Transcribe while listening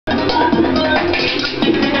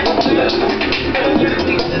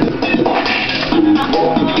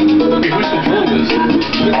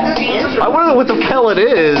it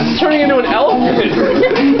is. It's turning into an elephant.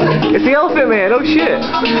 It's the Elephant Man. Oh shit.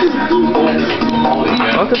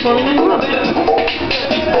 What the fuck?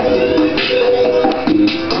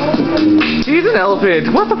 He's an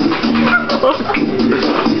elephant. What the fuck?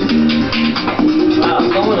 Wow,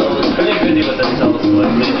 someone was really busy with themselves, but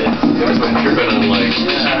they did. That's what you're gonna like.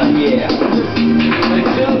 Yeah.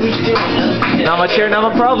 Not my chair, not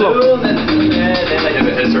my problem. Yeah,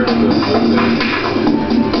 the head turns into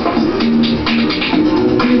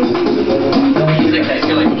he's like, he's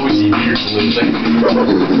got like OCD or something.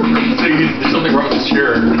 It's like, there's something wrong with his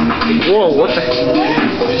chair. Whoa, what the?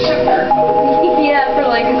 Yeah, for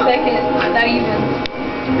like a second, not even.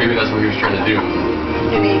 Maybe that's what he was trying to do.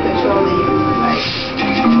 Can they control the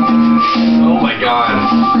Oh my god.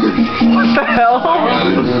 What the hell?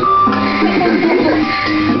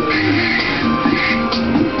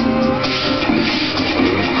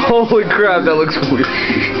 Holy crap, that looks weird.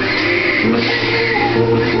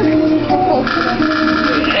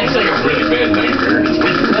 It's like a really bad nightmare.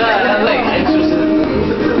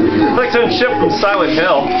 It's like some shit from Silent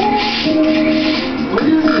Hill.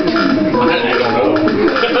 I don't know.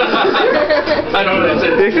 I don't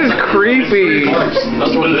know. This is creepy.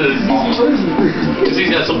 That's what it is. Because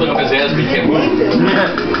he's got something up his ass, but he can't move.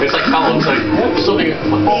 It's like columns, like something.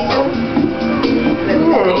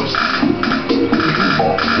 Gross.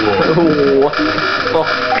 What the fuck?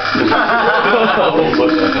 What the hell?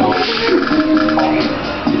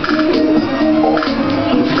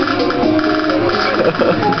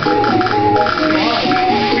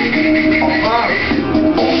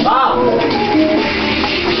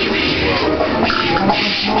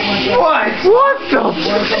 What? What the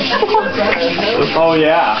fuck? Oh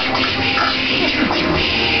yeah.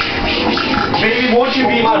 Baby, won't you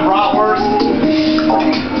be my bratwurst?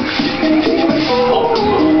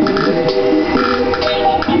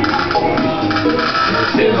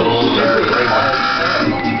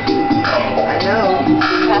 I know.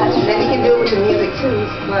 Gosh, then you can do it with the music too.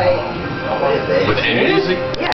 Like, With any music? yeah,